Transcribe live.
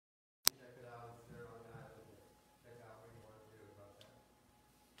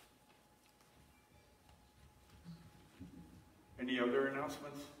other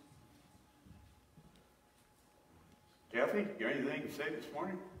announcements? Kathy, you got anything to say this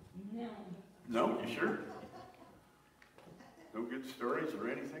morning? No. No? You sure? No good stories or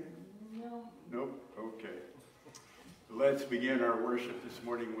anything? No. Nope? Okay. Let's begin our worship this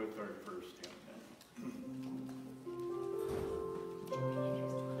morning with our first hymn then.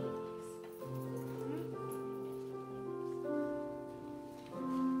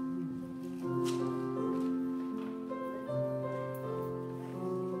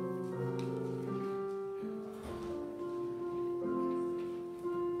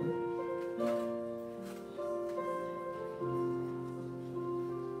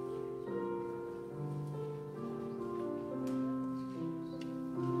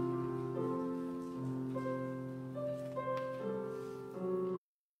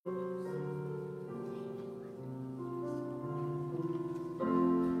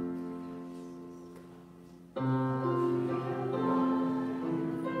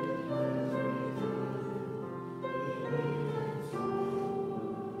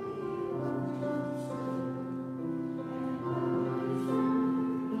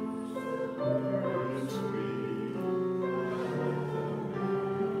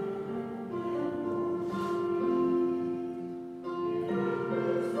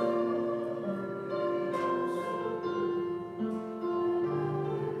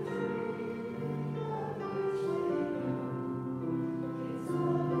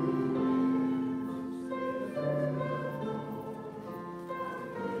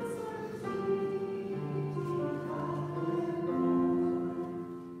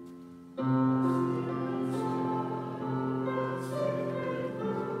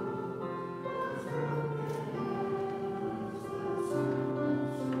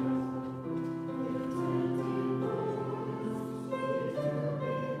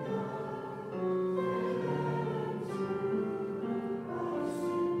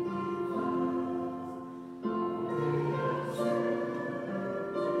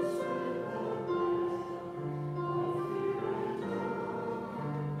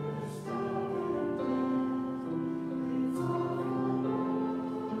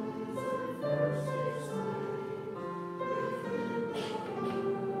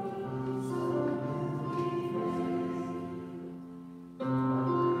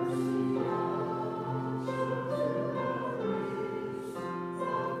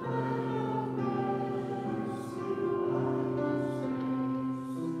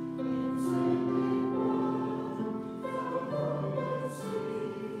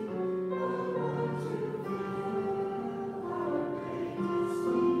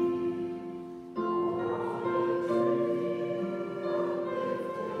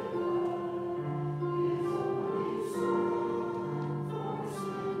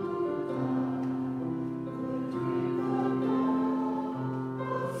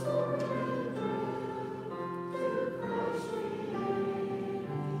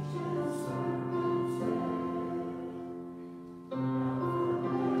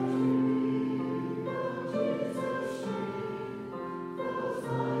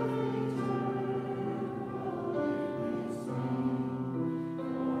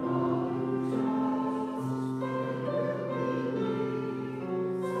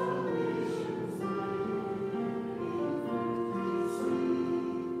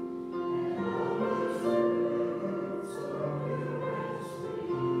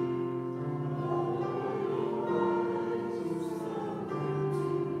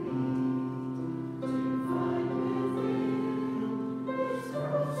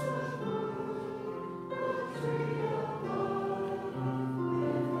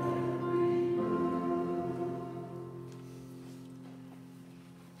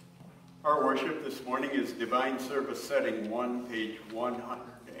 Our worship this morning is Divine Service Setting 1, page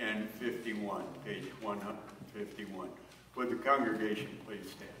 151. Page 151. Would the congregation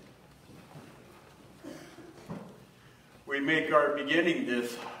please stand? We make our beginning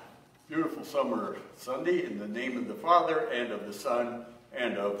this beautiful summer Sunday in the name of the Father, and of the Son,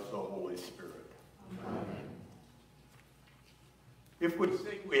 and of the Holy Spirit. Amen. If we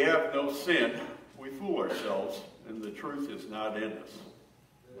think we have no sin, we fool ourselves, and the truth is not in us.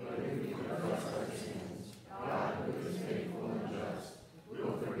 But if we confess our sins, God, who is faithful and just,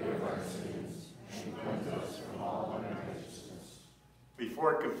 will forgive our sins and cleanse us from all unrighteousness.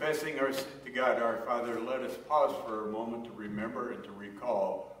 Before confessing our sin to God our Father, let us pause for a moment to remember and to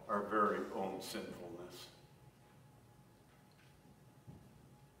recall our very own sinfulness.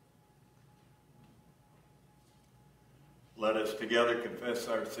 Let us together confess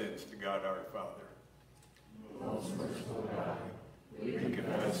our sins to God our Father. Most merciful God, we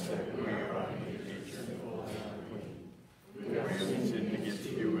confess that we are by nature sinful and unclean. We have sinned against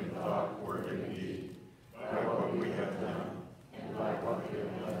you in thought, word, and deed, by what we have done, and by what we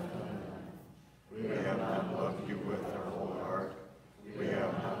have left undone. We have not loved you with our whole heart. We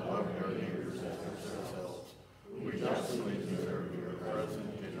have not loved our neighbors as ourselves. We justly deserve your present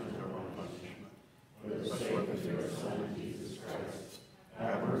and eternal punishment. But for the sake of your Son, Jesus Christ,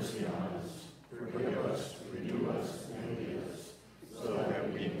 have mercy on us, forgive us, renew us, and lead us, so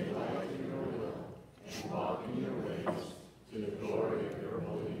that we may like your will and walk in your ways, to the glory of your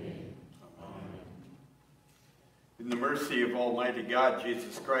holy name. Amen. In the mercy of Almighty God,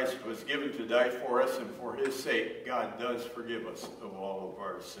 Jesus Christ was given to die for us, and for his sake, God does forgive us of all of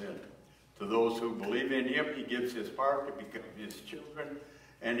our sin. To those who believe in him, he gives his power to become his children,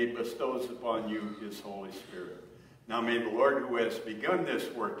 and he bestows upon you his Holy Spirit. Now may the Lord, who has begun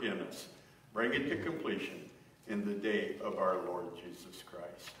this work in us, bring it to completion in the day of our Lord Jesus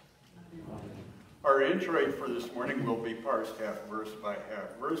Christ. Amen. Our introit for this morning will be parsed half verse by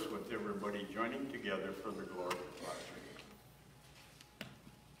half verse, with everybody joining together for the glory of God.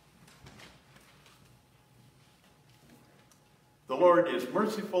 The Lord is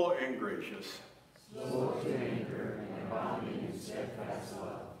merciful and gracious, slow to anger, and abounding in steadfast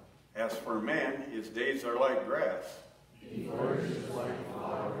love. As for man, his days are like grass. He flourishes like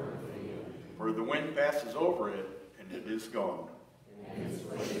flower of the field. For the wind passes over it, and it is gone. And his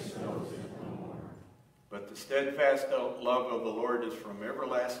place knows it no more. But the steadfast love of the Lord is from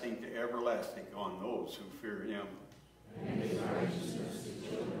everlasting to everlasting on those who fear him. And his righteousness to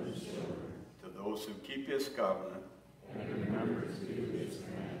children's children. To those who keep his covenant. And remember to do his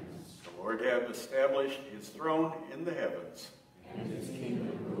commandments. The Lord hath established his throne in the heavens. And his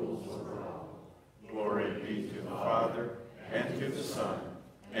kingdom rules over all. Glory be to the Father, and to the Son,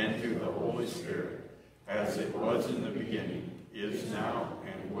 and to the Holy Spirit, as it was in the beginning, is now,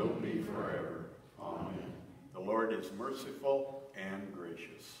 and will be forever. Amen. The Lord is merciful and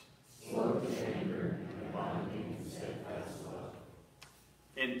gracious, slow to anger, and abounding in steadfast love.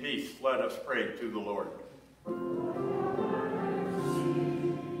 In peace, let us pray to the Lord.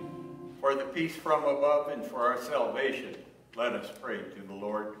 For the peace from above and for our salvation, let us pray to the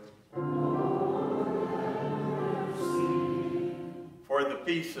Lord. For the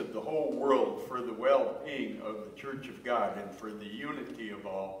peace of the whole world, for the well-being of the Church of God, and for the unity of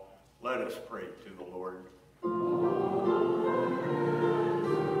all, let us pray to the Lord.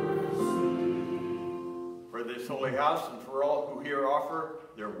 For this holy house and for all who here offer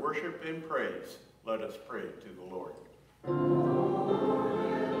their worship and praise, let us pray to the Lord.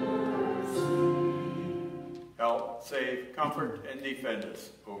 Help, save, comfort, and defend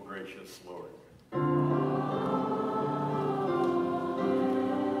us, O gracious Lord.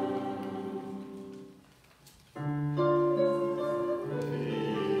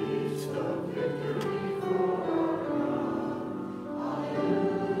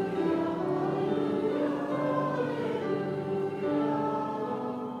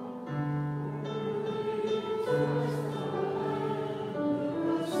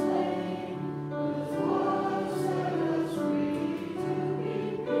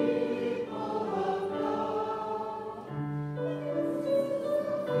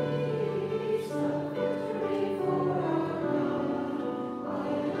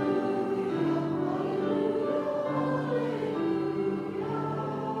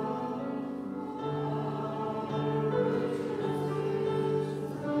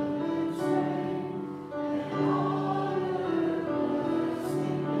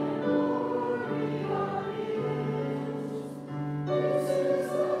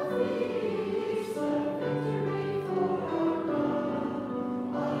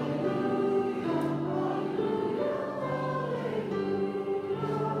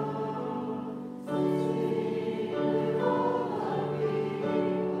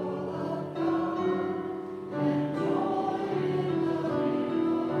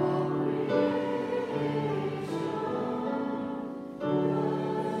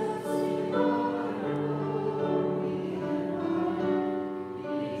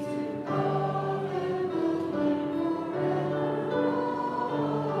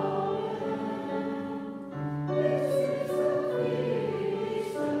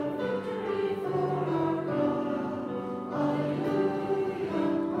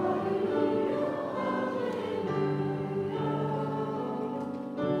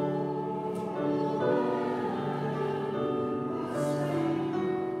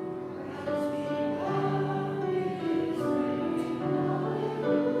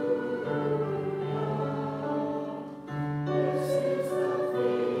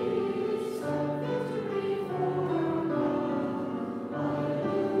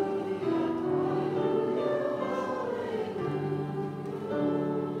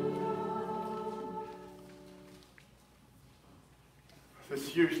 This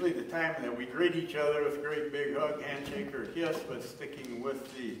is usually the time that we greet each other with a great big hug, handshake, or kiss, but sticking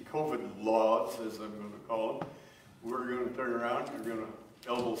with the COVID laws, as I'm going to call them, we're going to turn around, we're going to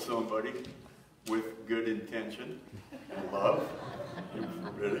elbow somebody with good intention and love.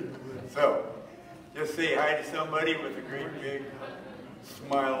 So, just say hi to somebody with a great big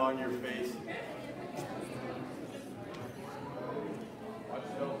smile on your face.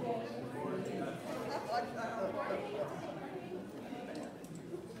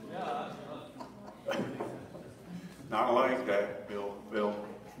 Not like that, Bill.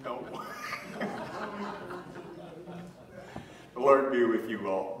 No. The Lord be with you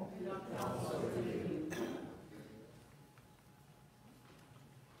all.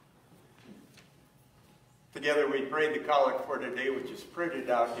 Together we pray the collect for today, which is printed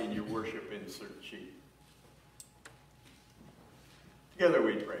out in your worship insert sheet. Together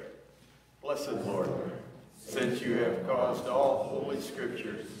we pray. Blessed Lord, since you have caused all holy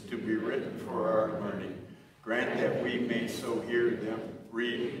scriptures to be written for our learning, grant that we may so hear them,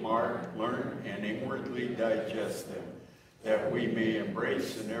 read, mark, learn, and inwardly digest them, that we may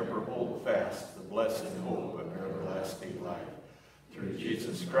embrace and ever hold fast the blessed hope of everlasting life. Through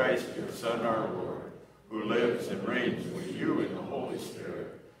Jesus Christ, your Son, our Lord, who lives and reigns with you in the Holy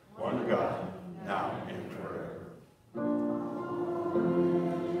Spirit, one God, now and forever.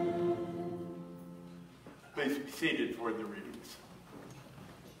 Please be seated for the readings.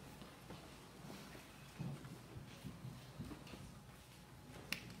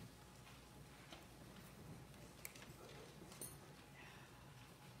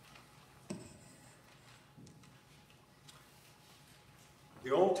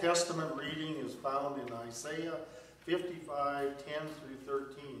 The Old Testament reading is found in Isaiah 55, 10 through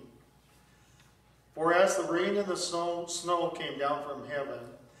 13. For as the rain and the snow came down from heaven,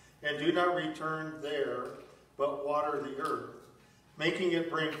 and do not return there, but water the earth, making it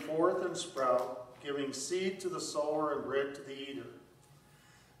bring forth and sprout, giving seed to the sower and bread to the eater,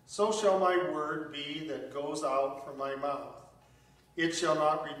 so shall my word be that goes out from my mouth. It shall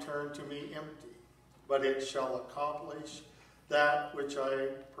not return to me empty, but it shall accomplish that which I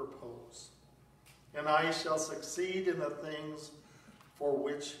propose. And I shall succeed in the things for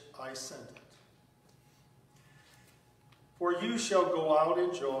which I sent it. For you shall go out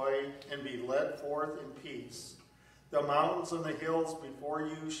in joy and be led forth in peace. The mountains and the hills before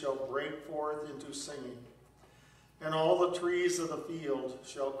you shall break forth into singing, and all the trees of the field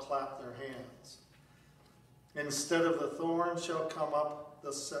shall clap their hands. Instead of the thorn shall come up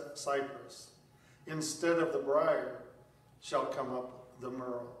the cypress. Instead of the briar shall come up the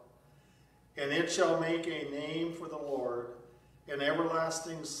myrtle. And it shall make a name for the Lord, an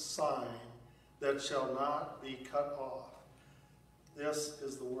everlasting sign that shall not be cut off. This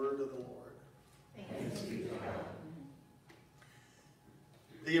is the word of the Lord. Thanks be to God.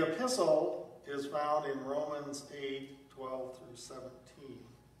 The epistle is found in Romans 8, 12 through 17.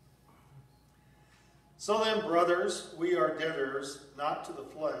 So then, brothers, we are debtors, not to the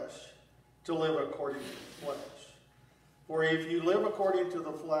flesh, to live according to the flesh. For if you live according to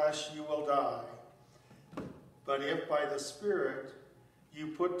the flesh, you will die. But if by the Spirit you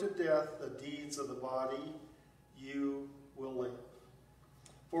put to death the deeds of the body, you will live.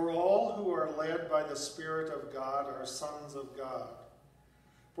 For all who are led by the Spirit of God are sons of God.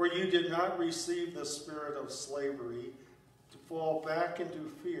 For you did not receive the spirit of slavery to fall back into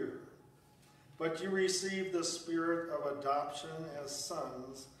fear, but you received the spirit of adoption as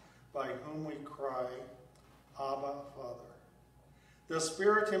sons, by whom we cry, Abba, Father. The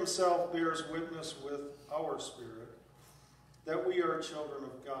Spirit himself bears witness with our spirit that we are children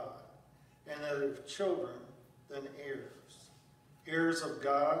of God, and that if children, then heirs. Heirs of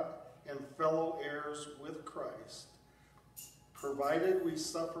God and fellow heirs with Christ, provided we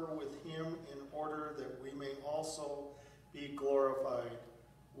suffer with him in order that we may also be glorified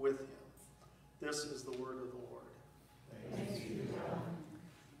with him. This is the word of the Lord. Thanks be to God.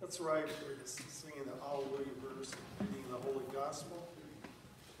 Let's rise for singing the Hallelujah verse and reading the Holy Gospel.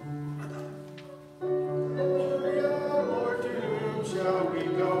 Hallelujah, Lord, to whom shall we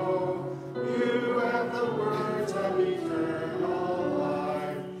go? You have the words of eternal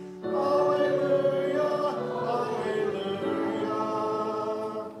life. Hallelujah, hallelujah.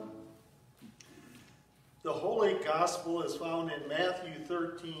 The Holy Gospel is found in Matthew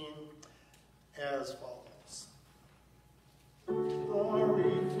 13 as follows. Glory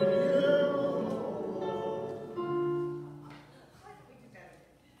to you, O Lord.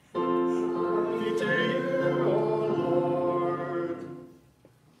 Glory to you, O Lord.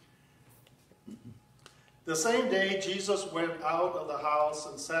 The same day Jesus went out of the house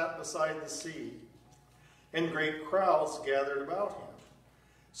and sat beside the sea, and great crowds gathered about him,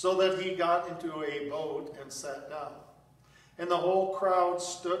 so that he got into a boat and sat down. And the whole crowd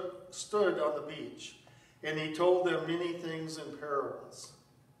stood on the beach, and he told them many things in parables,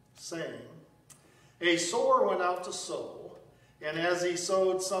 saying, a sower went out to sow, and as he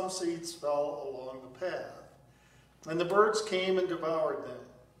sowed, some seeds fell along the path, and the birds came and devoured them.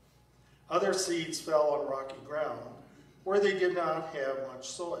 Other seeds fell on rocky ground, where they did not have much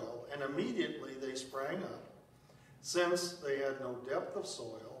soil, and immediately they sprang up, since they had no depth of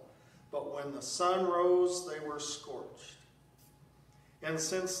soil, but when the sun rose, they were scorched. And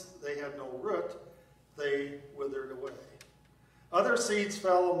since they had no root, they withered away. Other seeds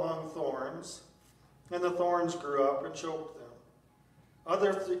fell among thorns, and the thorns grew up and choked them.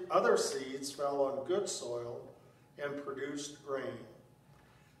 Other seeds fell on good soil and produced grain,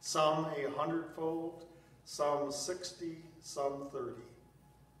 some 100-fold, some 60, some 30.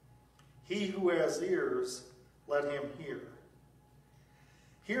 He who has ears, let him hear.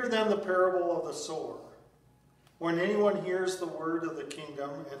 Hear then the parable of the sower. When anyone hears the word of the kingdom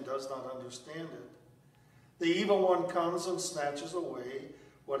and does not understand it, the evil one comes and snatches away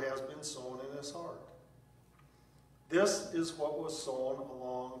what has been sown in his heart. This is what was sown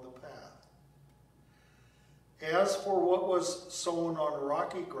along the path. As for what was sown on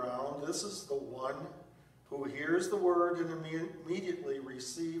rocky ground, this is the one who hears the word and immediately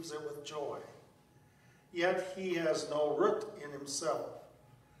receives it with joy. Yet he has no root in himself,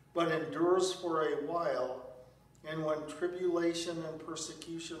 but endures for a while, and when tribulation and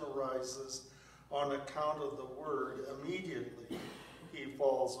persecution arises on account of the word, immediately he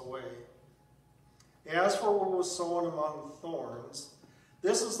falls away. As for what was sown among thorns,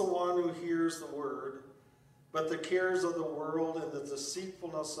 this is the one who hears the word, but the cares of the world and the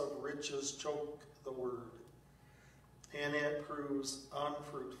deceitfulness of riches choke the word, and it proves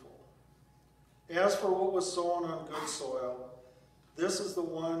unfruitful. As for what was sown on good soil, this is the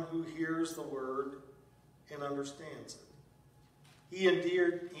one who hears the word and understands it. He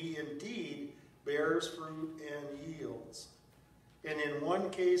indeed bears fruit and yields, and in one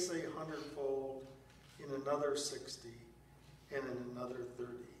case 100-fold, in another 60, and in another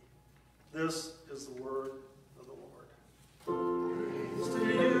 30. This is the word of the Lord. Praise to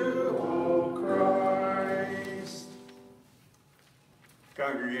you, O Christ.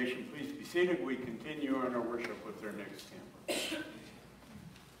 Congregation, please be seated. We continue on our worship with our next hymn.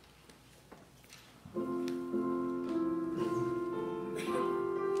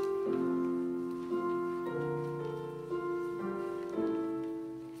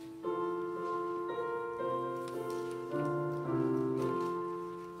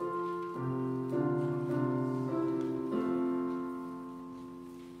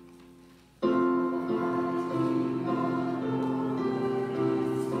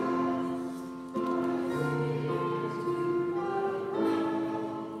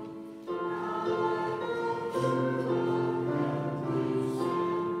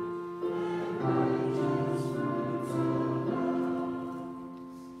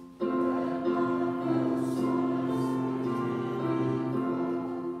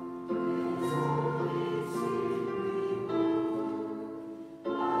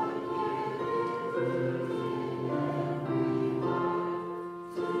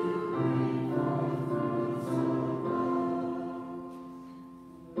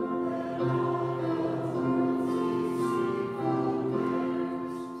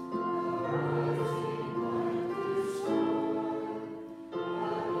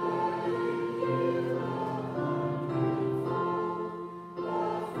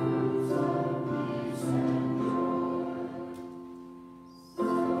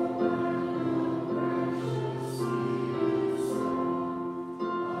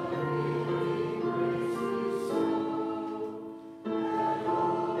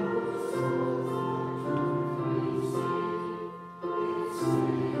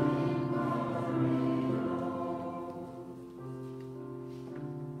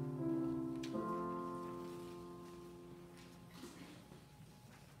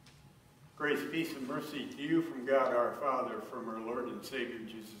 Grace, peace, and mercy to you from God our Father, from our Lord and Savior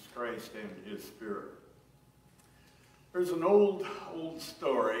Jesus Christ and his Spirit. There's an old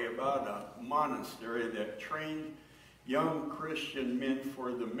story about a monastery that trained young Christian men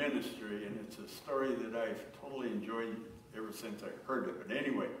for the ministry, and it's a story that I've totally enjoyed ever since I heard of it.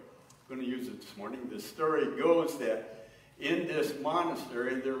 Anyway, I'm going to use it this morning. The story goes that in this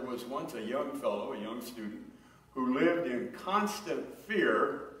monastery there was once a young fellow, a young student, who lived in constant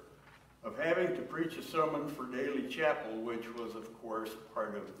fear of having to preach a sermon for daily chapel, which was, of course,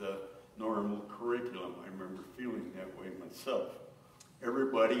 part of the normal curriculum. I remember feeling that way myself.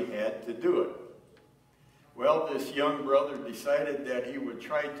 Everybody had to do it. Well, this young brother decided that he would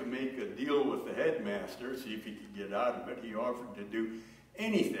try to make a deal with the headmaster, see if he could get out of it. He offered to do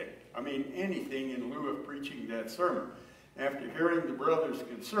anything, anything in lieu of preaching that sermon. After hearing the brother's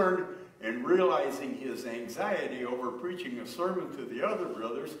concern and realizing his anxiety over preaching a sermon to the other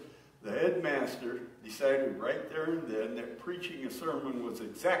brothers, the headmaster decided right there and then that preaching a sermon was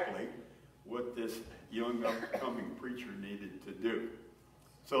exactly what this young upcoming preacher needed to do.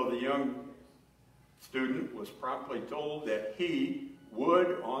 So the young student was promptly told that he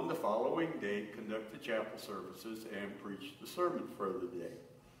would, on the following day, conduct the chapel services and preach the sermon for the day.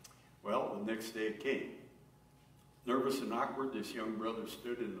 Well, the next day came. Nervous and awkward, this young brother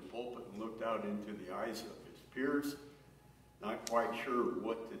stood in the pulpit and looked out into the eyes of his peers. Not quite sure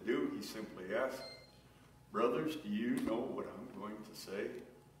what to do, he simply asked, "Brothers, do you know what I'm going to say?"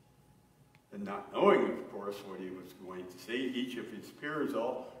 And not knowing, of course, what he was going to say, each of his peers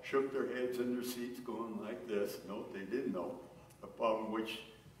all shook their heads in their seats going like this. No, they didn't know. Upon which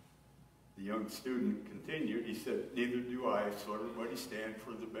the young student continued. He said, "Neither do I, so everybody stand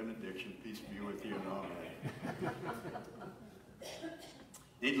for the benediction. Peace be with you and amen."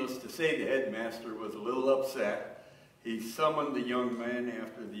 Needless to say, the headmaster was a little upset. He summoned the young man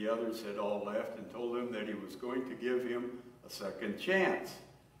after the others had all left and told him that he was going to give him a second chance.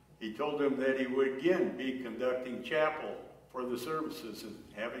 He told him that he would again be conducting chapel for the services and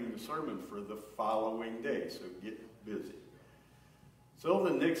having the sermon for the following day, so get busy. So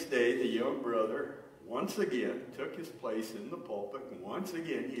the next day, the young brother once again took his place in the pulpit, and once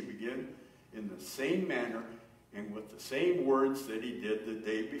again he began in the same manner and with the same words that he did the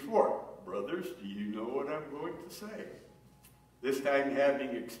day before. "Brothers, do you know what I'm going to say?" This time, having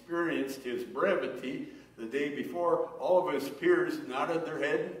experienced his brevity the day before, all of his peers nodded their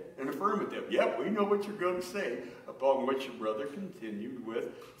head in affirmative. "Yep, we know what you're going to say." Upon which the brother continued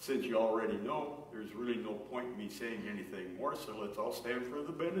with, "Since you already know, there's really no point in me saying anything more, so let's all stand for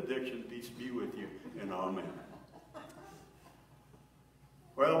the benediction. Peace be with you, and amen."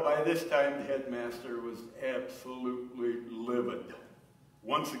 Well, by this time, the headmaster was absolutely livid.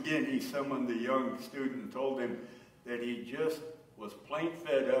 Once again, he summoned the young student and told him that he just was plain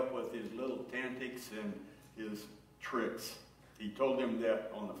fed up with his little antics and his tricks. He told him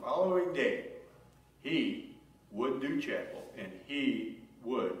that on the following day, he would do chapel and he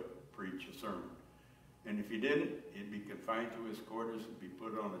would preach a sermon. And if he didn't, he'd be confined to his quarters and be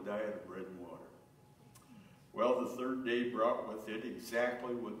put on a diet of bread and water. Well, the third day brought with it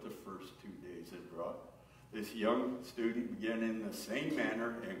exactly what the first 2 days had brought. This young student began in the same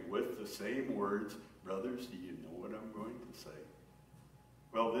manner and with the same words, "Brothers, do you know what I'm going to say?"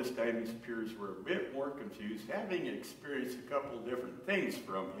 Well, this time his peers were a bit more confused, having experienced a couple different things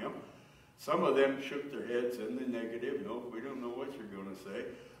from him. Some of them shook their heads in the negative. "No, we don't know what you're going to say."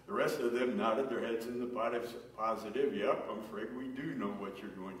 The rest of them nodded their heads in the positive. "Yep, I'm afraid we do know what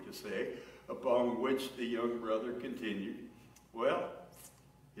you're going to say." Upon which the young brother continued, "Well,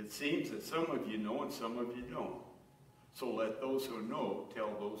 it seems that some of you know and some of you don't. So let those who know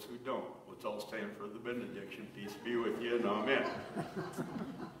tell those who don't." Let's all stand for the benediction. Peace be with you and amen.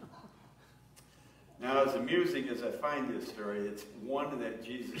 Now, as amusing as I find this story, it's one that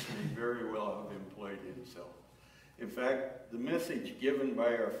Jesus may very well have employed himself. In fact, the message given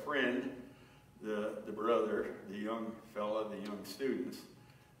by our friend, the brother, the young fella, the young students,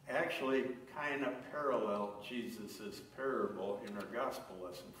 actually kind of parallel Jesus' parable in our gospel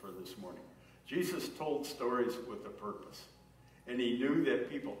lesson for this morning. Jesus told stories with a purpose. And he knew that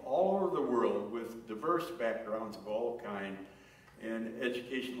people all over the world with diverse backgrounds of all kind and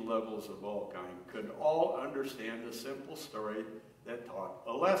educational levels of all kind could all understand a simple story that taught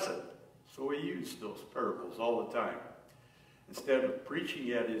a lesson. So he used those parables all the time. Instead of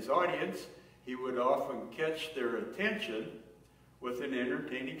preaching at his audience, he would often catch their attention with an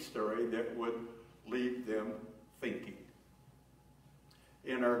entertaining story that would leave them thinking.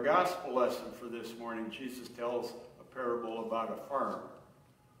 In our gospel lesson for this morning, Jesus tells a parable about a farmer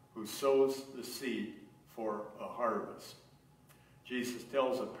who sows the seed for a harvest. Jesus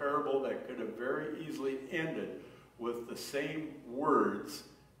tells a parable that could have very easily ended with the same words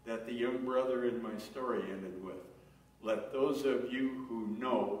that the young brother in my story ended with. Let those of you who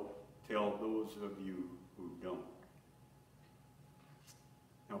know tell those of you who don't.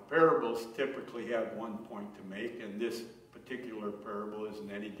 Now, parables typically have one point to make, and this particular parable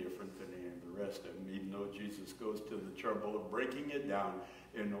isn't any different than any of the rest of them, even though Jesus goes to the trouble of breaking it down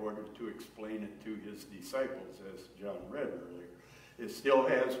in order to explain it to his disciples, as John read earlier. It still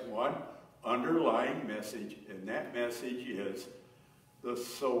has one underlying message, and that message is the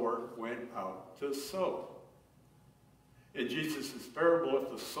sower went out to sow. In Jesus' parable,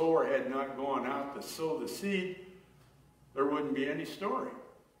 if the sower had not gone out to sow the seed, there wouldn't be any story.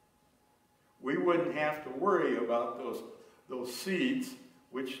 We wouldn't have to worry about those seeds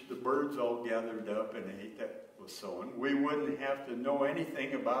which the birds all gathered up and ate that was sown. We wouldn't have to know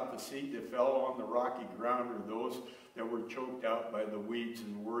anything about the seed that fell on the rocky ground or those that were choked out by the weeds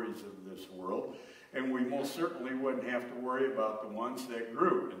and worries of this world. And we most certainly wouldn't have to worry about the ones that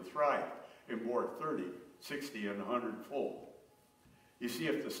grew and thrived and bore 30, 60, and 100-fold. You see,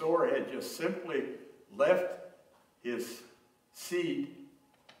 if the sower had just simply left his seed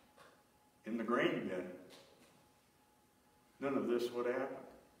in the grain bin, none of this would happen.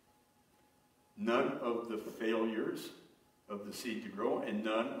 None of the failures of the seed to grow, and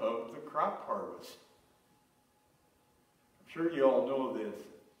none of the crop harvest. I'm sure you all know that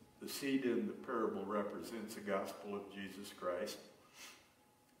the seed in the parable represents the gospel of Jesus Christ.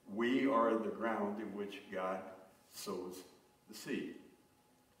 We are the ground in which God sows the seed.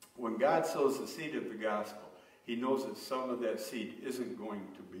 When God sows the seed of the gospel, he knows that some of that seed isn't going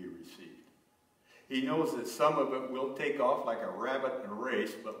to be received. He knows that some of it will take off like a rabbit in a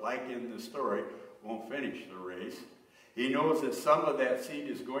race, but like in the story, won't finish the race. He knows that some of that seed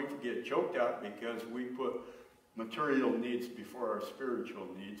is going to get choked out because we put material needs before our spiritual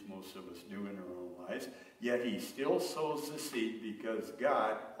needs, most of us do in our own lives. Yet he still sows the seed because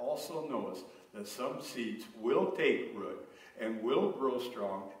God also knows that some seeds will take root and will grow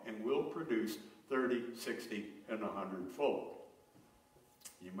strong and will produce 30, 60, and 100-fold.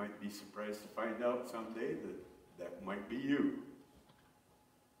 You might be surprised to find out someday that that might be you.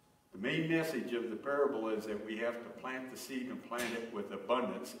 The main message of the parable is that we have to plant the seed and plant it with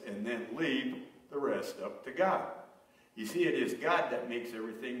abundance and then leave the rest up to God. You see, it is God that makes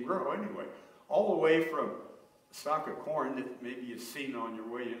everything grow anyway. All the way from a stalk of corn that maybe you've seen on your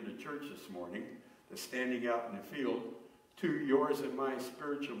way into church this morning, that's standing out in the field, to yours and my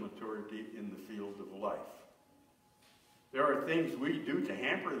spiritual maturity in the field of life. There are things we do to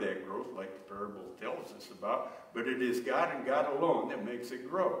hamper that growth, like the parable tells us about, but it is God and God alone that makes it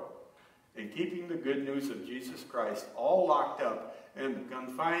grow. And keeping the good news of Jesus Christ all locked up in the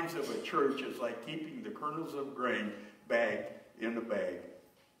confines of a church is like keeping the kernels of grain bagged in a bag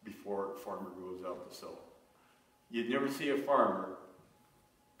before a farmer goes out to sow. You'd never see a farmer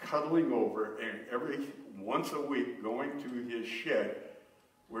cuddling over and once a week going to his shed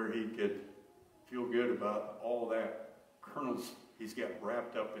where he could feel good about all that kernels he's got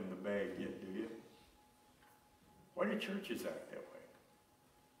wrapped up in the bag yet, do you? Why do churches act that way?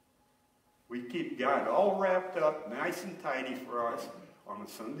 We keep God all wrapped up, nice and tidy for us on a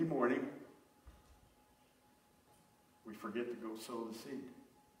Sunday morning. We forget to go sow the seed.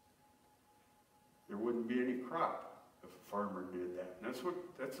 There wouldn't be any crop if a farmer did that. And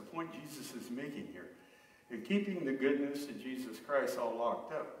that's the point Jesus is making here. And keeping the good news of Jesus Christ all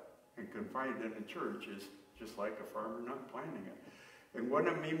locked up and confined in the church is just like a farmer not planting it. And what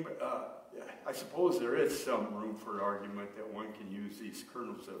I mean, I suppose there is some room for argument that one can use these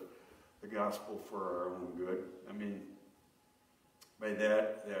kernels of the gospel for our own good. I mean, by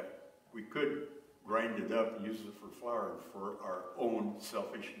that we could grind it up and use it for flour for our own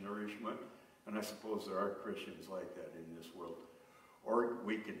selfish nourishment. And I suppose there are Christians like that in this world. Or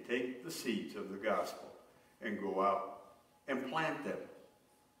we can take the seeds of the gospel and go out and plant them.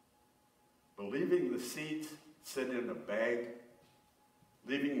 Believing the seeds sit in a bag,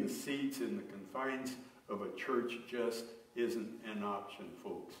 leaving the seeds in the confines of a church just isn't an option,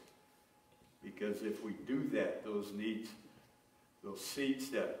 folks. Because if we do that, those seeds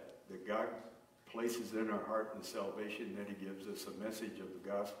that God places in our heart and the salvation that he gives us, a message of the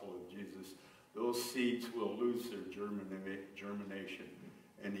gospel of Jesus, those seeds will lose their germination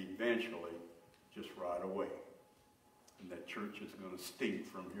and eventually just rot away. And that church is going to stink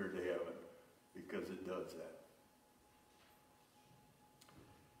from here to heaven because it does that.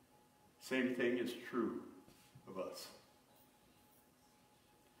 Same thing is true of us.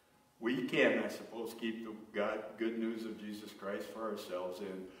 We can, I suppose, keep the good news of Jesus Christ for ourselves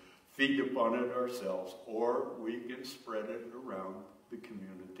and feed upon it ourselves, or we can spread it around the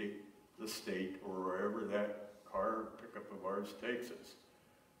community, the state, or wherever that car or pickup of ours takes us.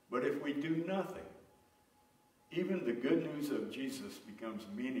 But if we do nothing, even the good news of Jesus becomes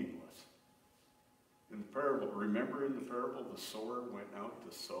meaningless. In the parable, remember in the parable, the sower went out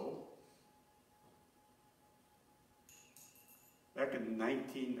to sow? Back in I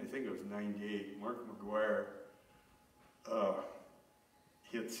think it was 98, Mark McGuire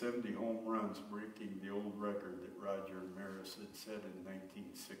hit 70 home runs, breaking the old record that Roger Maris had set in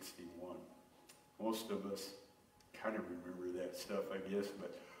 1961. Most of us kind of remember that stuff, I guess,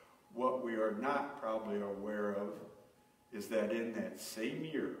 but what we are not probably aware of is that in that same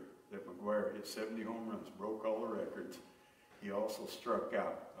year that McGuire hit 70 home runs, broke all the records, he also struck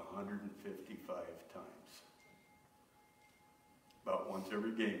out 155 times. About once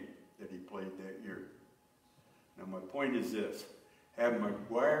every game that he played that year. Now my point is this. Had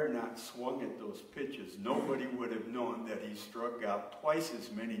McGuire not swung at those pitches, nobody would have known that he struck out twice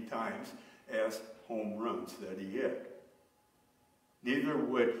as many times as home runs that he hit. Neither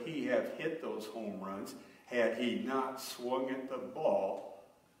would he have hit those home runs had he not swung at the ball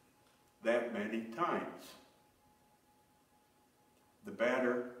that many times. The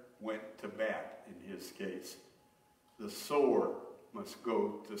batter went to bat in his case. The sower must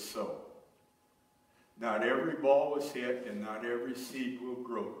go to sow. Not every ball was hit and not every seed will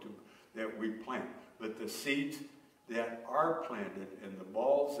grow that we plant. But the seeds that are planted and the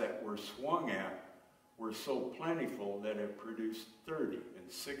balls that were swung at were so plentiful that it produced 30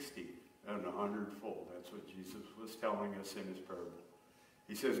 and 60 and 100-fold. That's what Jesus was telling us in his parable.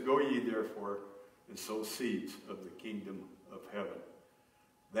 He says, "Go ye therefore and sow seeds of the kingdom of heaven."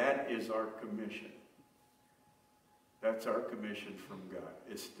 That is our commission. That's our commission from God.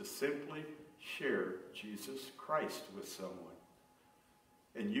 It's to simply share Jesus Christ with someone.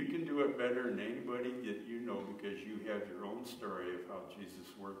 And you can do it better than anybody that you know because you have your own story of how Jesus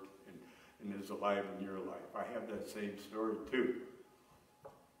worked and is alive in your life. I have that same story too.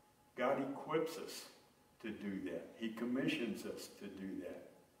 God equips us to do that. He commissions us to do that.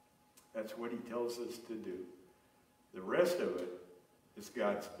 That's what he tells us to do. The rest of it is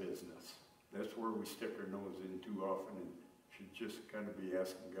God's business. That's where we stick our nose in too often and should just kind of be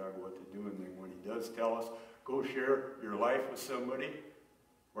asking God what to do. And then when he does tell us, go share your life with somebody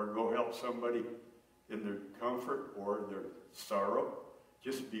or go help somebody in their comfort or their sorrow,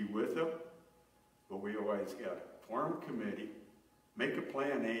 just be with them. But we always got to form a committee, make a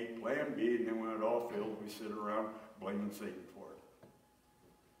plan A, plan B, and then when it all fails, we sit around blaming Satan for it.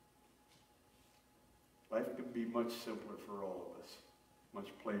 Life could be much simpler for all of us,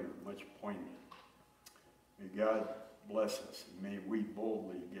 much plainer, much poignant. May God bless us, and may we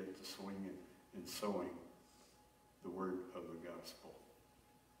boldly get to swinging and sowing the word of the gospel.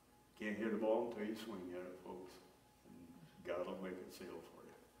 Can't hit a ball until you swing at it, folks. And God will make it sail for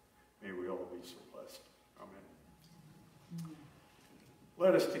you. May we all be so blessed. Amen.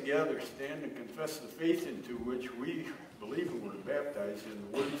 Let us together stand and confess the faith into which we believe and were baptized in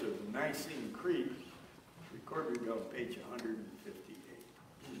the words of the Nicene Creed, recorded on page 158.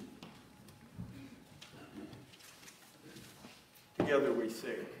 Together we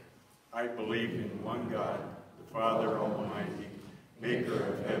say, I believe in one God, the Father Almighty, maker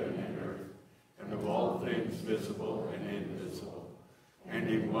of heaven and earth, and of all things visible and invisible, and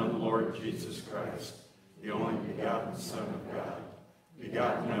in one Lord Jesus Christ, the only begotten Son of God,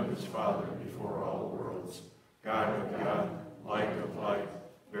 begotten of his Father before all worlds, God of God, like of like,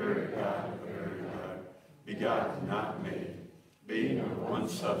 very God of very God, begotten, not made, being of one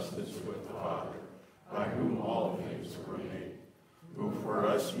substance with the Father, by whom all things were made, who for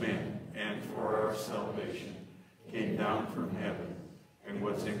us men and for our salvation came down from heaven, and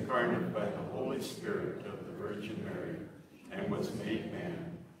was incarnate by the Holy Spirit of the Virgin Mary, and was made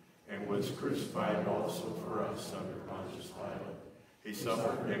man, and was crucified also for us under Pontius Pilate. He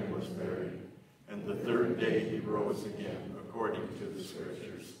suffered and was buried, and the third day he rose again, according to the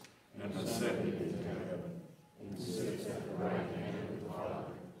Scriptures, and ascended into heaven, and sits at the right hand of the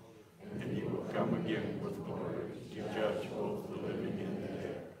Father. And he will come again with glory to judge both the living and the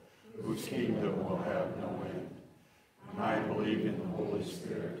dead, whose kingdom will have no end. And I believe in the Holy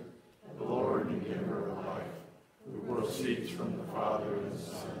Spirit, the Lord and giver of life, who proceeds from the Father and the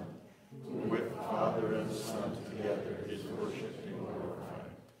Son, who with the Father and the Son together is worshipped and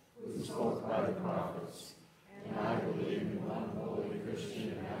glorified, who spoke by the prophets. And I believe in one holy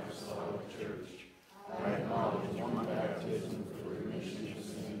Christian apostolic church. I acknowledge one baptism for the remission of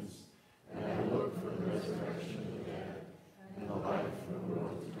sins, and I look for the resurrection of the dead and the life of the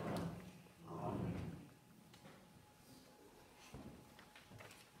world to come. Amen.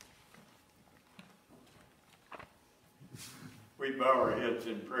 We bow our heads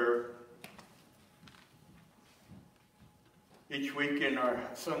in prayer. Each week in our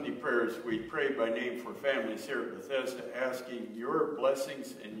Sunday prayers, we pray by name for families here at Bethesda, asking your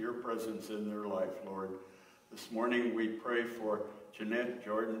blessings and your presence in their life, Lord. This morning we pray for Jeanette,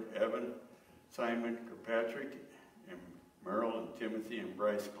 Jordan, Evan, Simon, Kirkpatrick, and Merle, and Timothy, and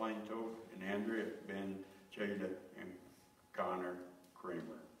Bryce Kleinto, and Andrea, Ben, Jada, and Connor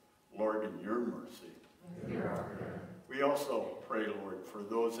Kramer. Lord, in your mercy. Hear our prayer. We also pray, Lord, for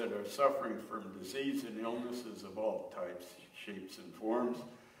those that are suffering from disease and illnesses of all types, shapes, and forms.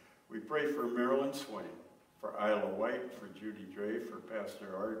 We pray for Marilyn Swain, for Isla White, for Judy Dre, for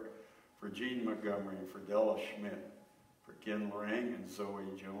Pastor Art, for Jean Montgomery, for Della Schmidt, for Ken Lorang and Zoe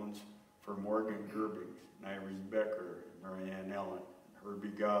Jones, for Morgan Gerbing, Irene Becker, Marianne Allen, Herbie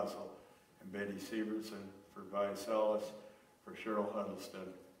Gosel, and Betty Severson, for Vi Salas, for Cheryl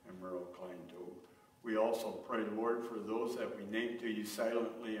Huddleston, and Merle Kleintobe. We also pray, Lord, for those that we name to you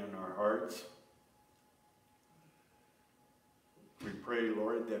silently in our hearts. We pray,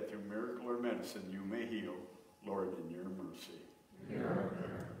 Lord, that through miracle or medicine you may heal, Lord, in your mercy.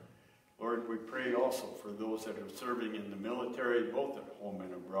 Lord, we pray also for those that are serving in the military, both at home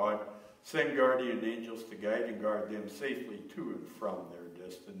and abroad. Send guardian angels to guide and guard them safely to and from their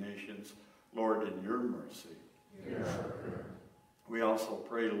destinations, Lord, in your mercy. We also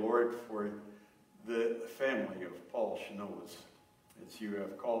pray, Lord, for the family of Paul Schnoes, as you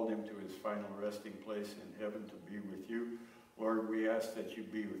have called him to his final resting place in heaven to be with you. Lord, we ask that you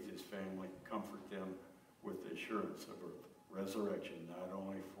be with his family, comfort them with the assurance of a resurrection, not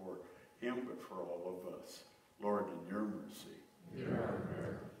only for him, but for all of us. Lord, in your mercy.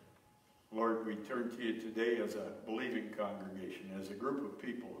 Lord, we turn to you today as a believing congregation, as a group of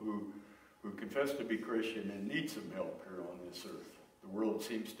people who confess to be Christian and need some help here on this earth. The world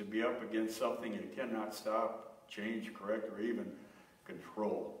seems to be up against something it cannot stop, change, correct, or even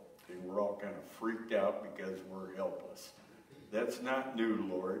control. And we're all kind of freaked out because we're helpless. That's not new,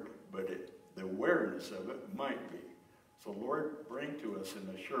 Lord, but the awareness of it might be. So, Lord, bring to us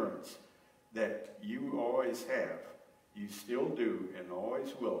an assurance that you always have, you still do, and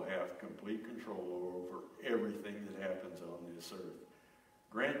always will have complete control over everything that happens on this earth.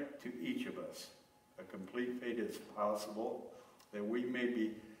 Grant to each of us a complete faith as possible, that we may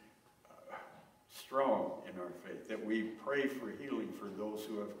be strong in our faith, that we pray for healing for those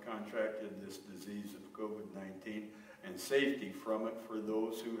who have contracted this disease of COVID-19 and safety from it for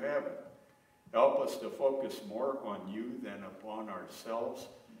those who haven't. Help us to focus more on you than upon ourselves.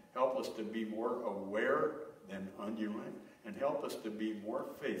 Help us to be more aware than undulant, and help us to be more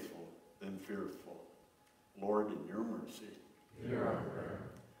faithful than fearful. Lord, in your mercy. Hear our prayer.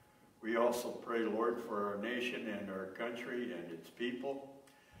 We also pray, Lord, for our nation and our country and its people.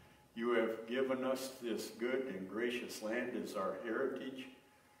 You have given us this good and gracious land as our heritage.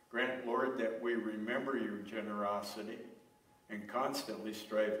 Grant, Lord, that we remember your generosity and constantly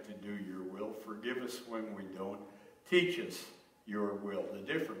strive to do your will. Forgive us when we don't. Teach us your will, the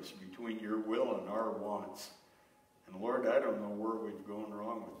difference between your will and our wants. And Lord, I don't know where we've gone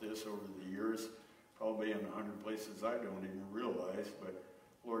wrong with this over the years, probably in 100 places I don't even realize, but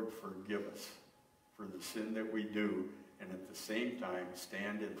Lord, forgive us for the sin that we do, and at the same time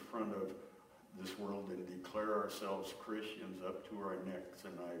stand in front of this world and declare ourselves Christians up to our necks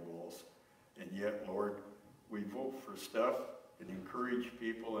and eyeballs. And yet, Lord, we vote for stuff and encourage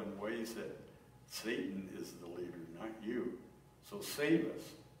people in ways that Satan is the leader, not you. So save us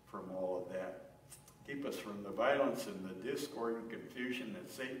from all of that. Keep us from the violence and the discord and confusion that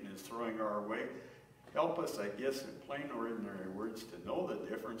Satan is throwing our way. Help us, I guess, in plain ordinary words, to know the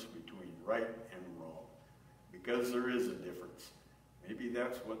difference between right and wrong. Because there is a difference. Maybe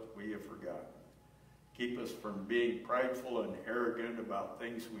that's what we have forgotten. Keep us from being prideful and arrogant about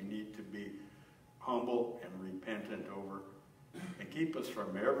things we need to be humble and repentant over. And keep us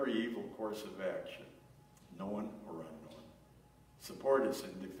from every evil course of action, known or unknown. Support us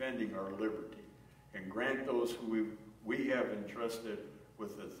in defending our liberty. And grant those who we have entrusted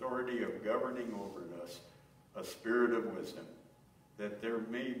with authority of governing over us a spirit of wisdom, that there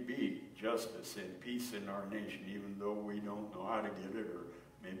may be justice and peace in our nation, even though we don't know how to get it or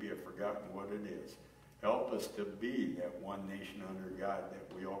maybe have forgotten what it is. Help us to be that one nation under God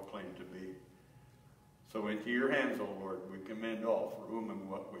that we all claim to be. So into your hands, O Lord, we commend all for whom and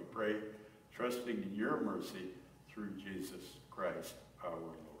what we pray, trusting in your mercy through Jesus Christ our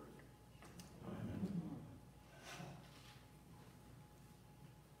Lord. Amen.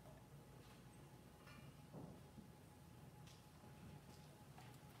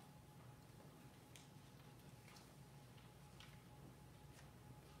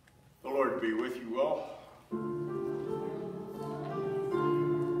 The Lord be with you all.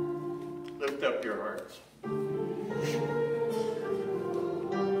 Lift up your hearts.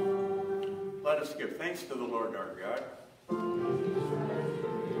 Let us give thanks to the Lord our God.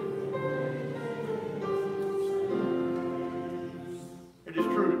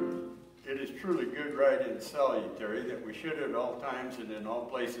 It is truly good, right, and salutary that we should at all times and in all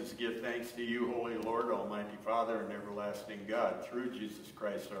places give thanks to you, Holy Lord, Almighty Father, and everlasting God, through Jesus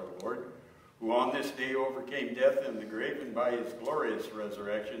Christ our Lord, who on this day overcame death and the grave, and by his glorious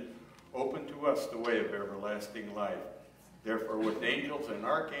resurrection opened to us the way of everlasting life. Therefore, with angels and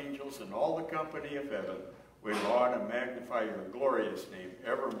archangels and all the company of heaven, We laud and magnify your glorious name,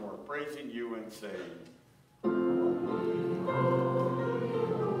 evermore praising you and saying,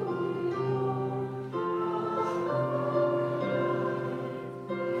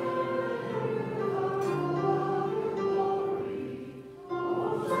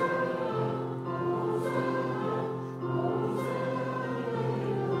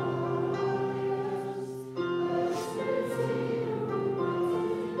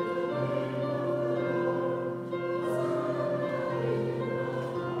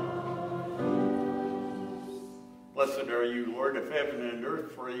 Blessed are you, Lord of heaven and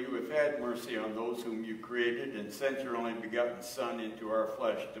earth, for you have had mercy on those whom you created and sent your only begotten Son into our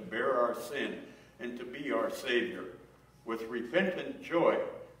flesh to bear our sin and to be our Savior. With repentant joy,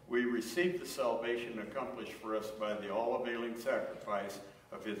 we receive the salvation accomplished for us by the all-availing sacrifice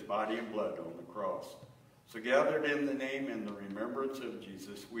of his body and blood on the cross. So gathered in the name and the remembrance of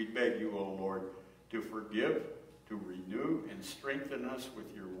Jesus, we beg you, O Lord, to forgive, to renew, and strengthen us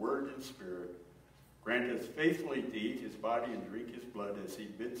with your word and spirit. Grant us faithfully to eat his body and drink his blood as he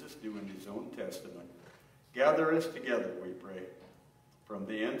bids us do in his own testament. Gather us together, we pray, from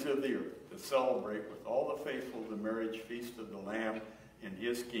the ends of the earth to celebrate with all the faithful the marriage feast of the Lamb in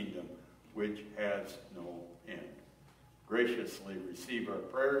his kingdom, which has no end. Graciously receive our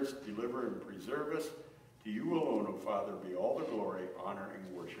prayers, deliver and preserve us. To you alone, O Father, be all the glory, honor,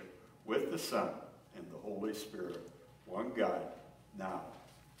 and worship, with the Son and the Holy Spirit, one God, now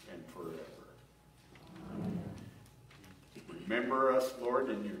and forever. Remember us, Lord,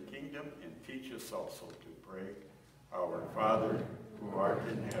 in your kingdom, and teach us also to pray. Our Father, who art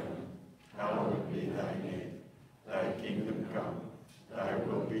in heaven, hallowed be thy name. Thy kingdom come, thy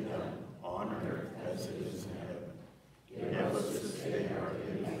will be done, on earth as it is in heaven. Give us this day our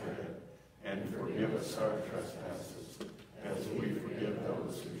daily bread, and forgive us our trespasses, as we forgive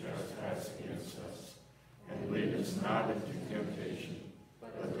those who trespass against us. And lead us not into temptation,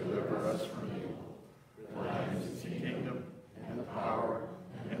 but deliver us from evil. For thine is the kingdom, and the power,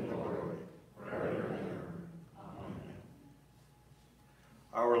 and the glory, forever and ever. Amen.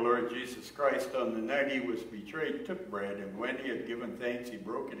 Our Lord Jesus Christ, on the night he was betrayed, took bread, and when he had given thanks, he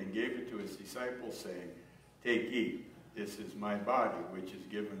broke it and gave it to his disciples, saying, Take, eat, this is my body, which is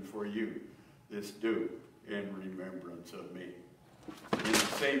given for you. This do in remembrance of me. In the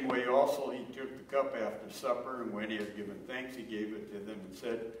same way also he took the cup after supper, and when he had given thanks, he gave it to them and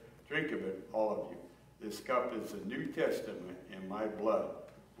said, Drink of it, all of you. This cup is the New Testament in my blood,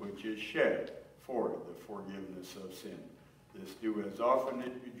 which is shed for the forgiveness of sin. This do as often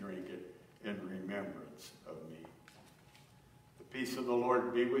as you drink it in remembrance of me. The peace of the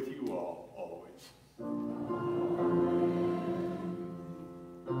Lord be with you all, always.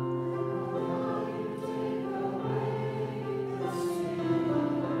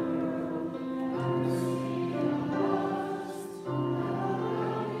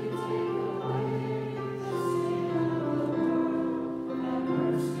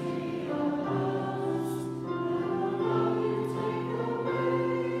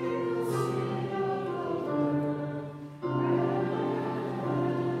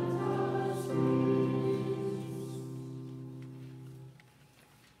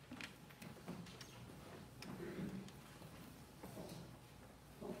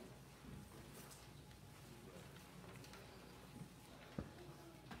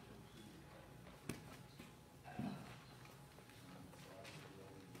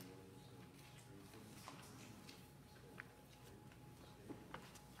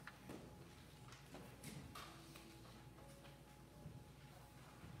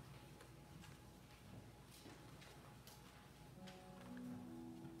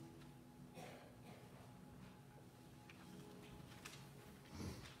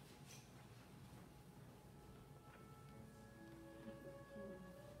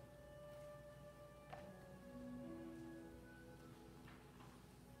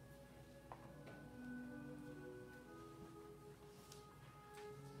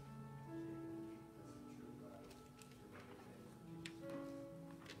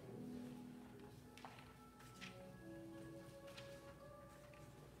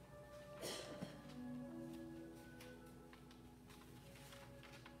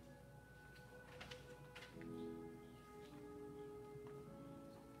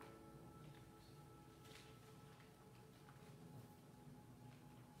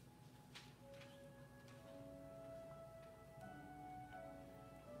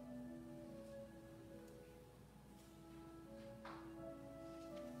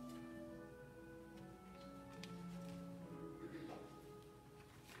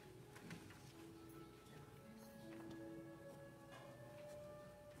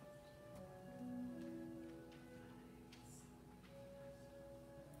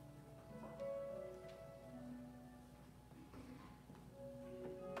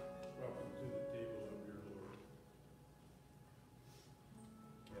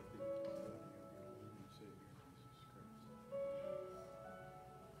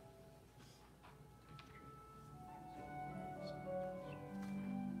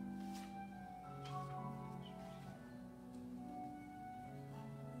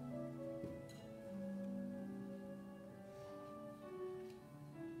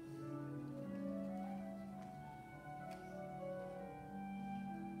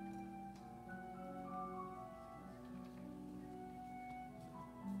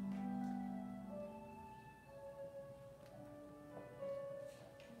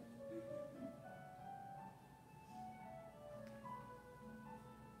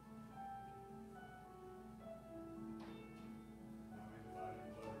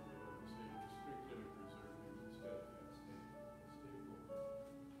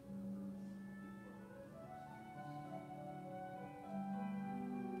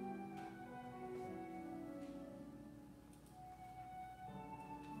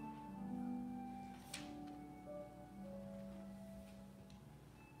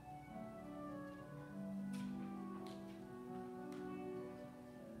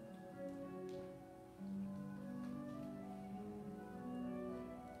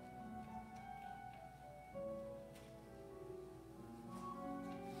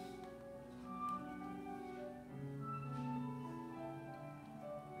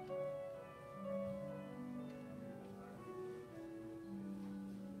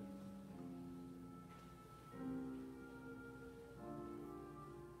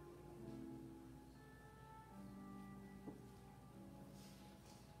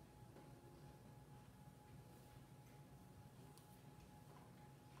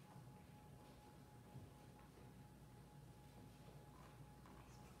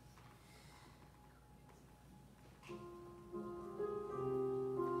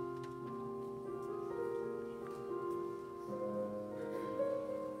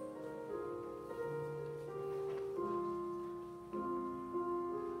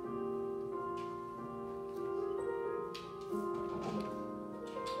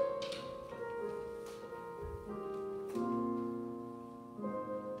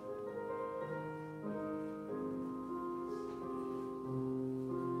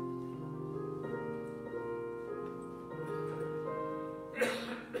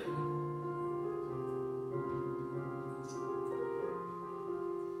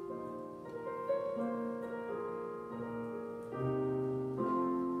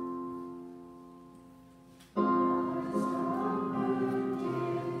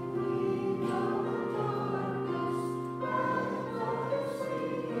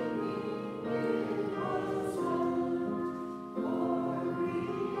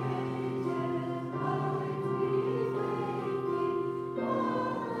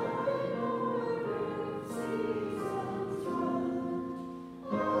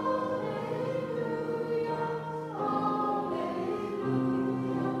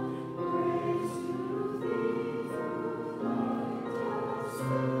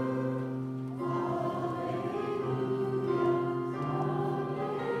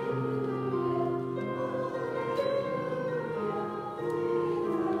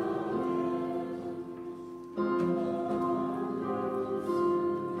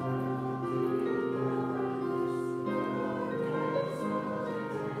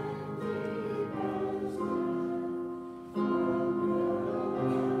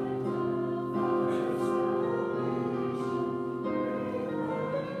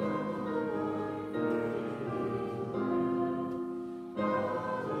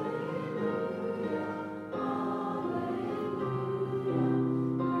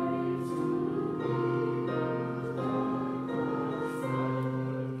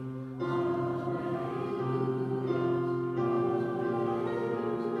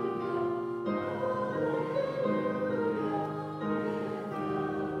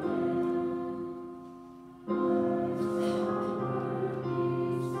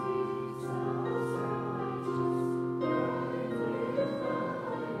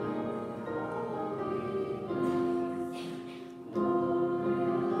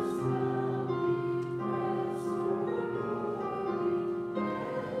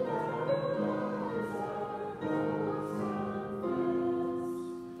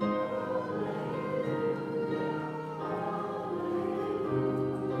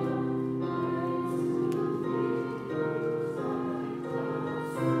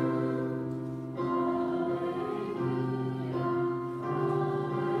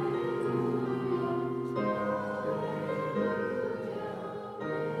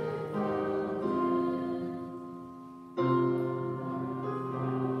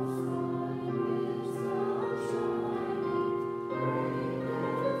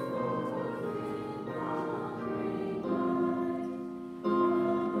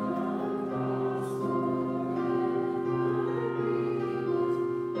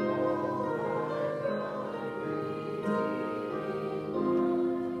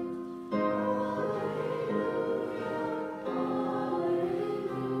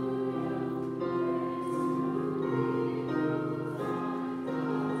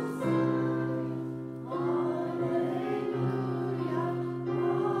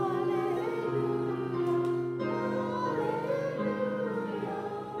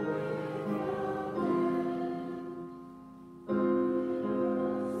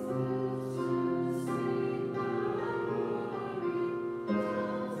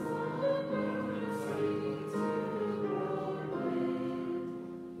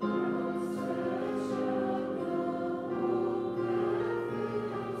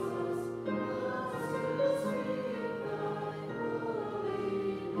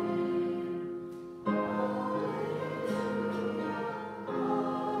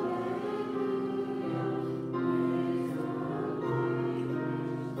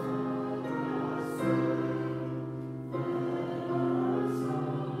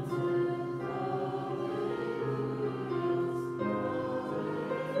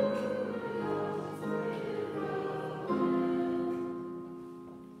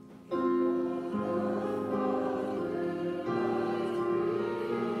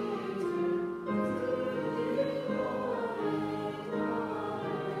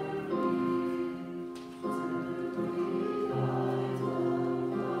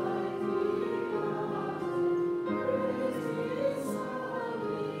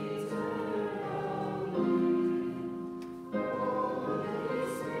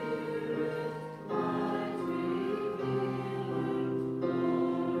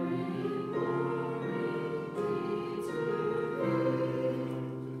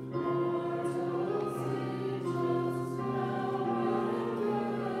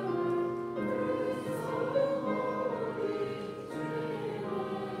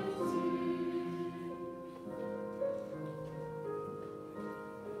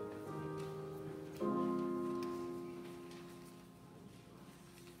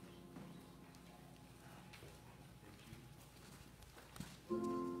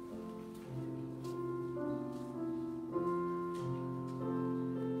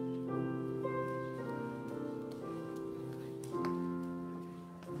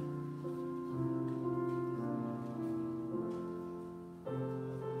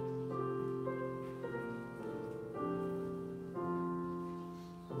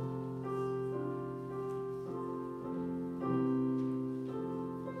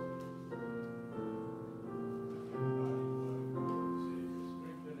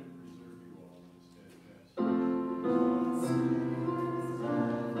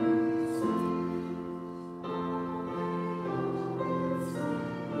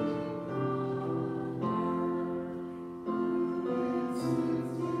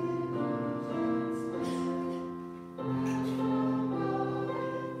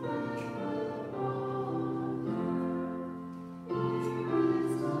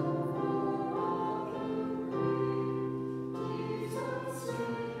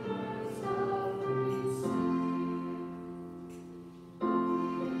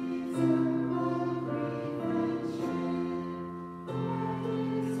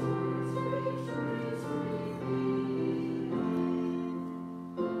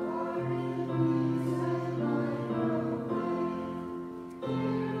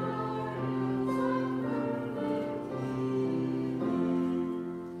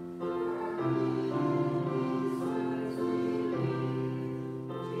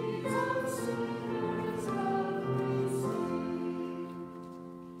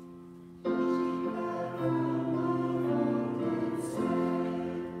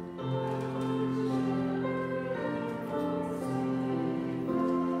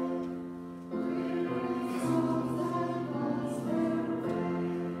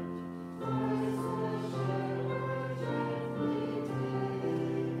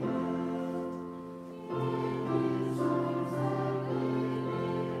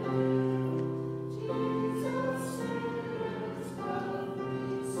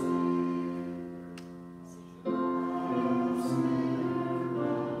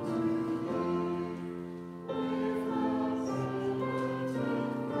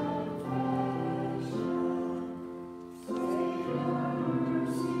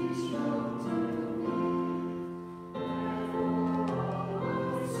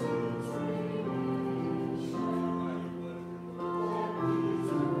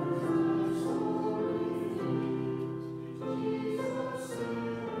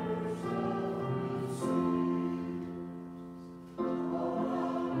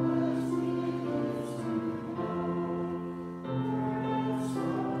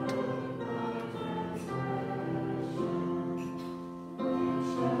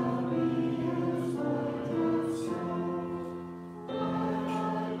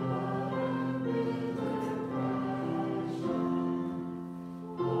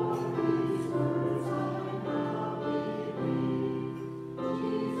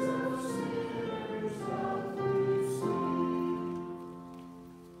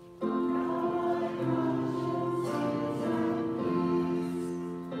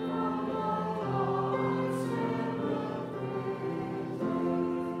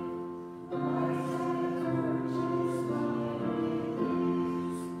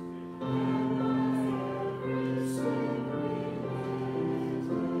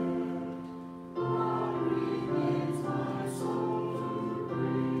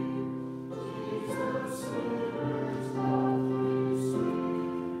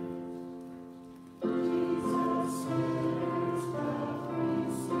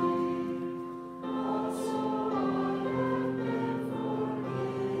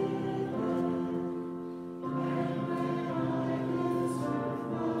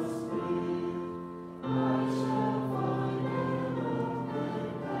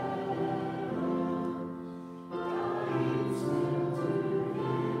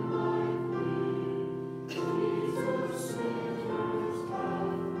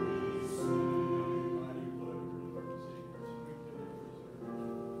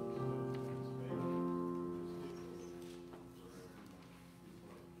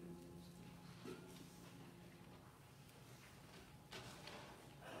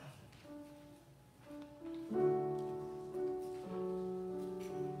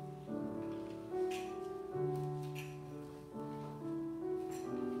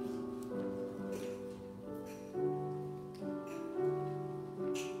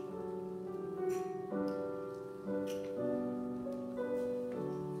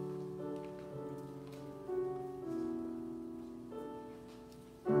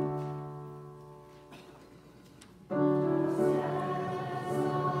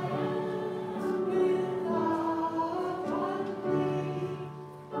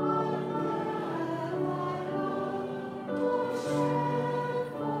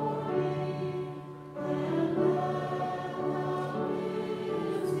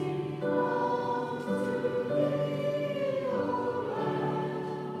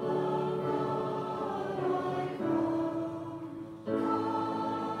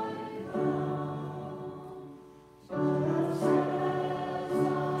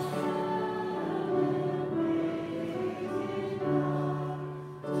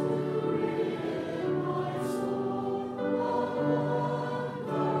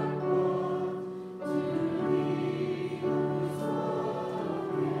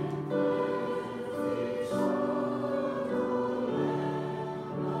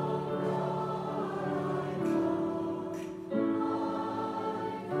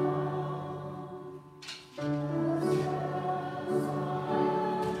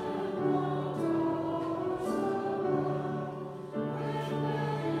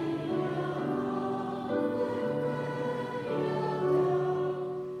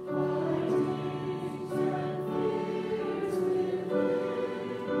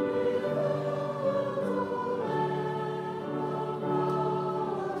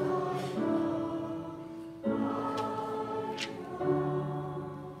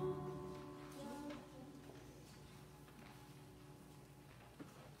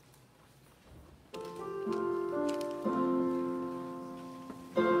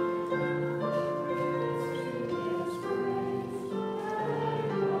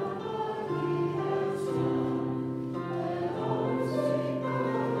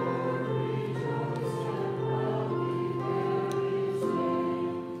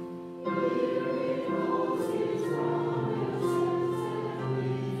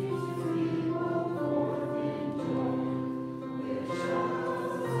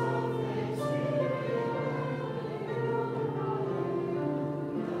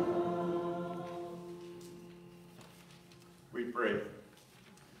 pray.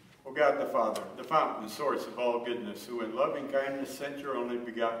 O God the Father, the fountain and source of all goodness, who in loving kindness sent your only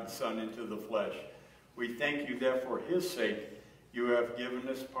begotten Son into the flesh, we thank you that for his sake you have given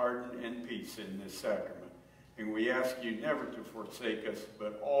us pardon and peace in this sacrament. And we ask you never to forsake us,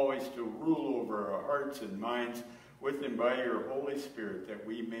 but always to rule over our hearts and minds with and by your Holy Spirit, that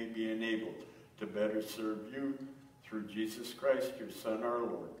we may be enabled to better serve you through Jesus Christ, your Son, our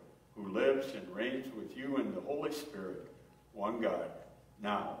Lord, who lives and reigns with you in the Holy Spirit, one God,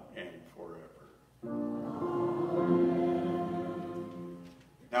 now and forever.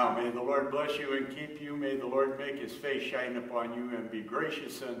 Now may the Lord bless you and keep you. May the Lord make his face shine upon you and be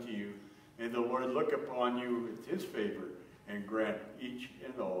gracious unto you. May the Lord look upon you with his favor and grant each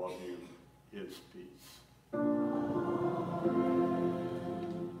and all of you his peace.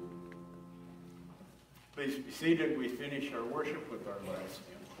 Please be seated. We finish our worship with our last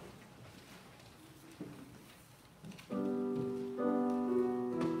hymn.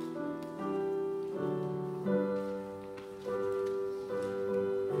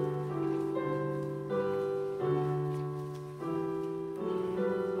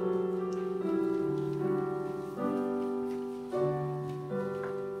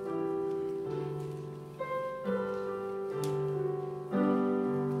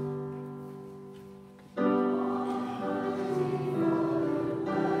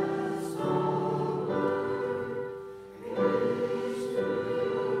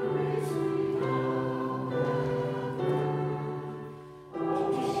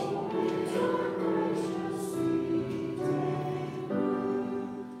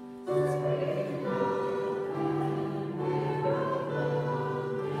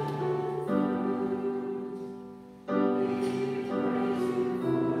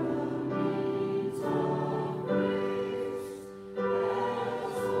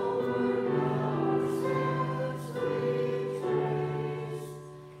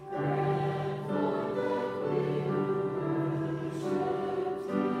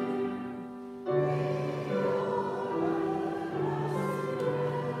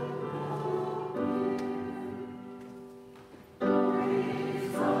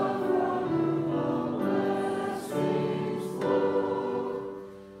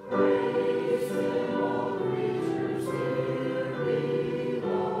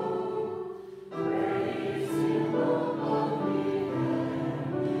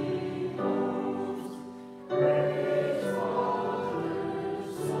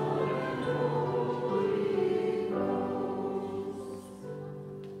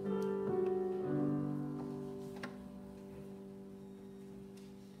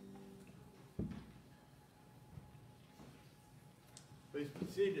 Please be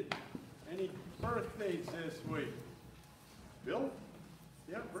seated. Any birthdays this week? Bill?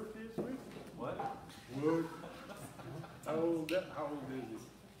 Yeah, birthday this week? What? Wood. How old is he?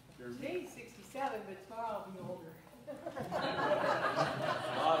 Jeremy? Today's 67, but tomorrow I'll be older.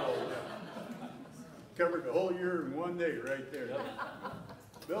 A lot older. Covered the whole year in one day right there.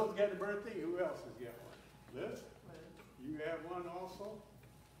 Bill's got a birthday. Who else has got one? Liz? You have one also?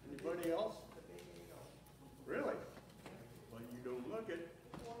 Anybody else? Really? Well, you don't look it.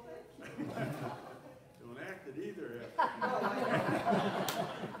 Don't act it either. I'm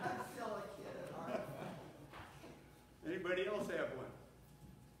still a kid at heart. Anybody else have one?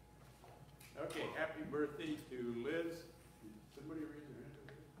 Okay, happy birthday to Liz. Somebody raise their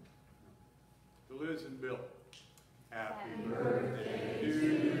hand? To Liz and Bill. Happy birthday to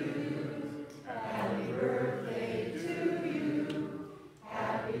you. Happy birthday to you.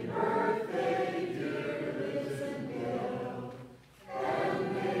 Happy birthday, dear Liz and Bill. And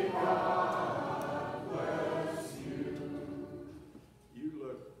may God bless you. You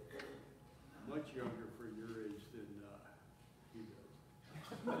look much younger for your age than he does.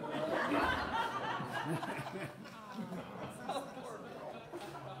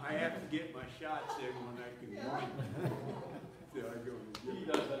 I have to get my shots in when I can win. So I go to the He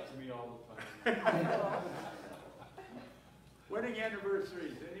gym. does that to me all the time. Wedding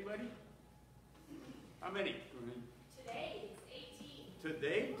anniversaries, anybody? How many? Today is 18.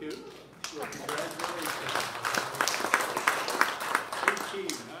 Today, too? Well, congratulations. 18,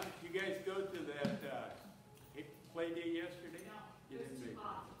 huh? You guys go to that play day yesterday? No, You it was didn't too make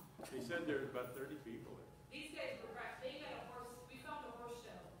hot. it. They said there was about 30 people there. These guys were practicing. They got a horse. We found a horse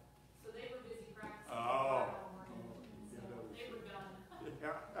show, so they were busy practicing. Oh. all morning. So they were done.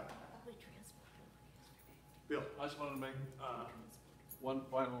 Yeah. Bill? I just wanted to make one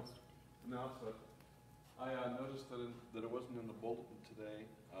final announcement. I noticed that it wasn't in the bulletin today,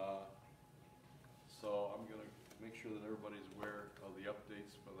 so I'm going to make sure that everybody's aware of the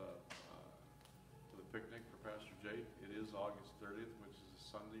updates for the picnic for Pastor Jay. It is August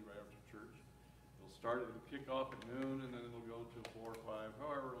Sunday right after church. It'll start, it'll kick off at noon, and then it'll go to 4 or 5,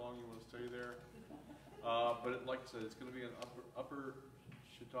 however long you want to stay there. But like I said, it's going to be in upper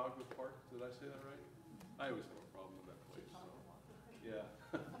Chautauqua Park. Did I say that right? I always have a problem with that place. So. Yeah.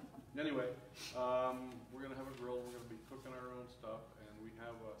 Anyway, we're going to have a grill. We're going to be cooking our own stuff, and we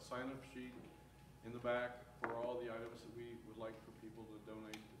have a sign-up sheet in the back for all the items that we would like for people to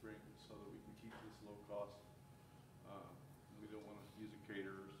donate to bring, so that we can keep this low cost. We don't want to use a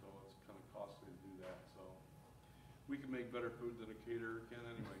caterer, so it's kind of costly to do that. So we can make better food than a caterer can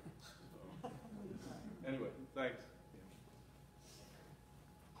anyway. So anyway, thanks.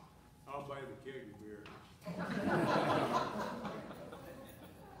 I'll buy the keg of beer.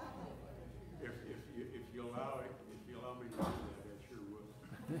 If you allow it, if you allow me to do that, I sure will.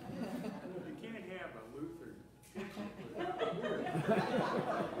 You can't have a Lutheran picnic without beer.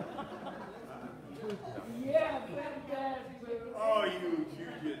 Yeah, fantastic. Oh, you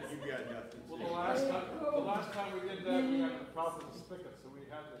got nothing. Well, the last time we did that, we had the problem with the spigot, so we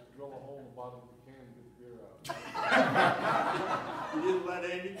had to drill a hole in the bottom of the can and get the beer out. You didn't let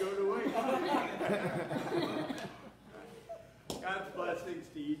Andy go to waste. God's blessings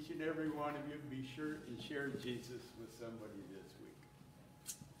to each and every one of you. Be sure and share Jesus with somebody this week.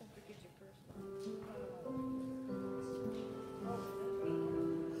 Don't forget your first.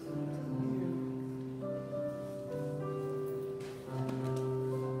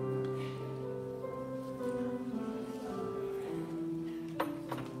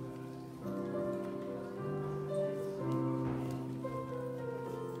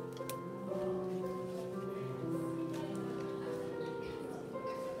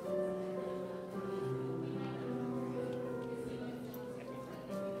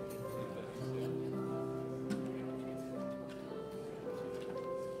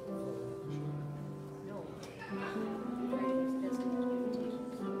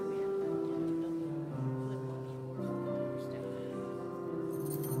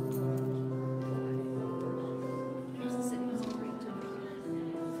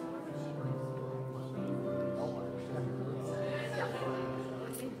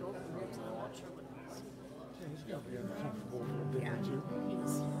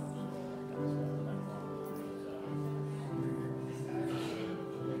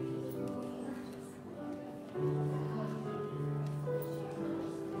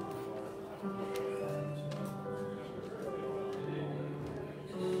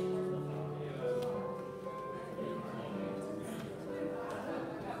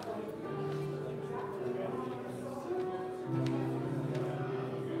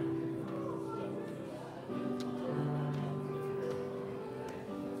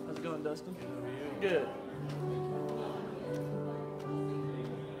 Dustin? Good.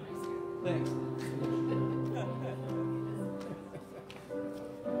 Thanks.